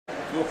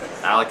Cool.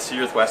 Alex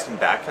here with Weston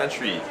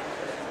Backcountry.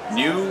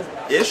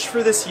 New-ish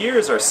for this year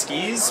is our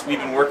skis. We've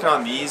been working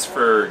on these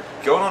for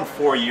going on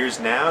 4 years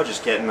now,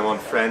 just getting them on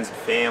friends and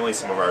family,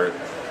 some of our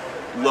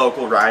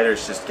local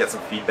riders, just get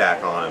some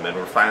feedback on them, and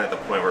we're finally at the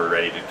point where we're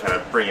ready to kind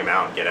of bring them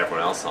out and get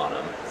everyone else on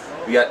them.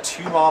 We got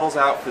 2 models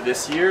out for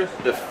this year.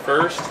 The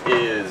first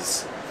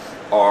is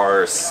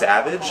our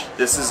Savage.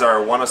 This is our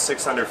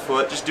 106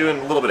 underfoot, just doing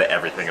a little bit of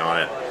everything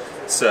on it.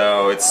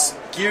 So it's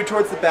geared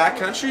towards the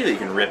backcountry, that you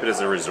can rip it as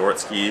a resort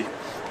ski.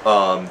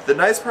 The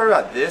nice part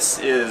about this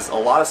is a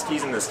lot of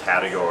skis in this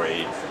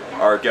category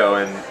are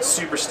going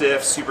super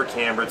stiff, super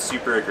cambered,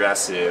 super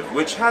aggressive,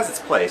 which has its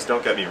place,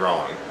 don't get me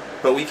wrong.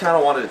 But we kind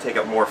of wanted to take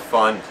a more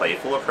fun,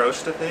 playful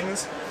approach to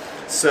things.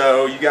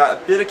 So you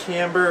got a bit of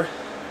camber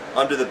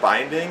under the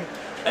binding,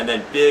 and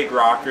then big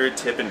rocker,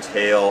 tip and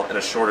tail, and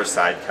a shorter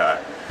side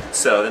cut.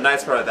 So the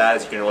nice part of that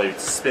is you can really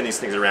spin these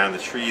things around. The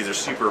trees are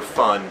super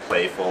fun,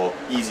 playful,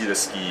 easy to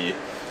ski.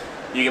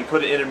 You can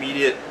put an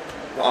intermediate,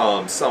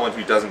 someone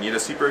who doesn't need a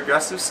super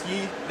aggressive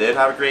ski, they'd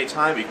have a great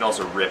time, but you can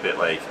also rip it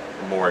like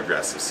a more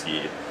aggressive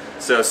ski.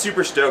 So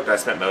super stoked. I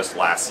spent most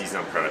last season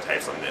on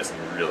prototypes on this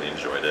and really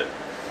enjoyed it.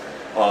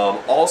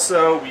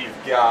 Also, we've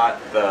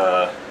got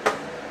the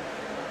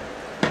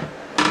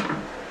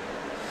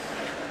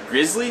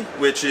Grizzly,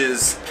 which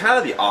is kind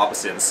of the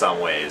opposite in some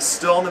ways.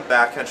 Still on the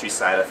backcountry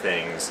side of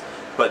things,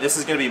 but this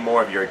is going to be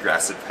more of your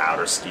aggressive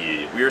powder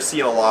ski. We are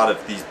seeing a lot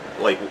of these,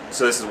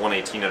 so this is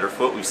 118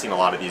 underfoot. We've seen a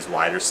lot of these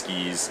wider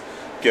skis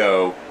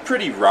go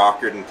pretty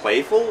rockered and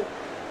playful,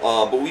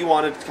 but we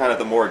wanted kind of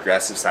the more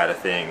aggressive side of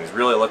things.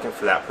 Really looking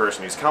for that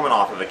person who's coming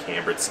off of a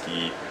cambered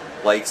ski,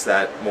 likes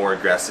that more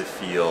aggressive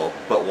feel,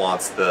 but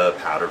wants the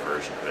powder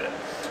version of it.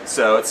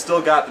 So it's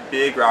still got the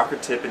big rocker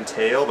tip and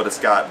tail, but it's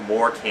got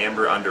more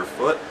camber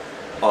underfoot.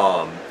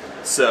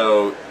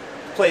 So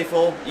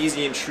playful,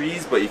 easy in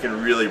trees, but you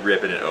can really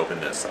rip it and open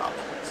this up.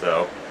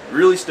 So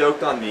really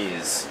stoked on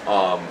these.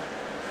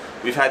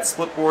 We've had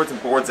split boards and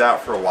boards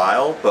out for a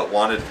while, but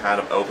wanted to kind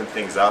of open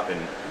things up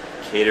and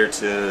cater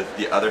to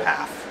the other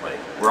half. Like,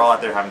 we're all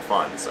out there having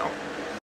fun, so.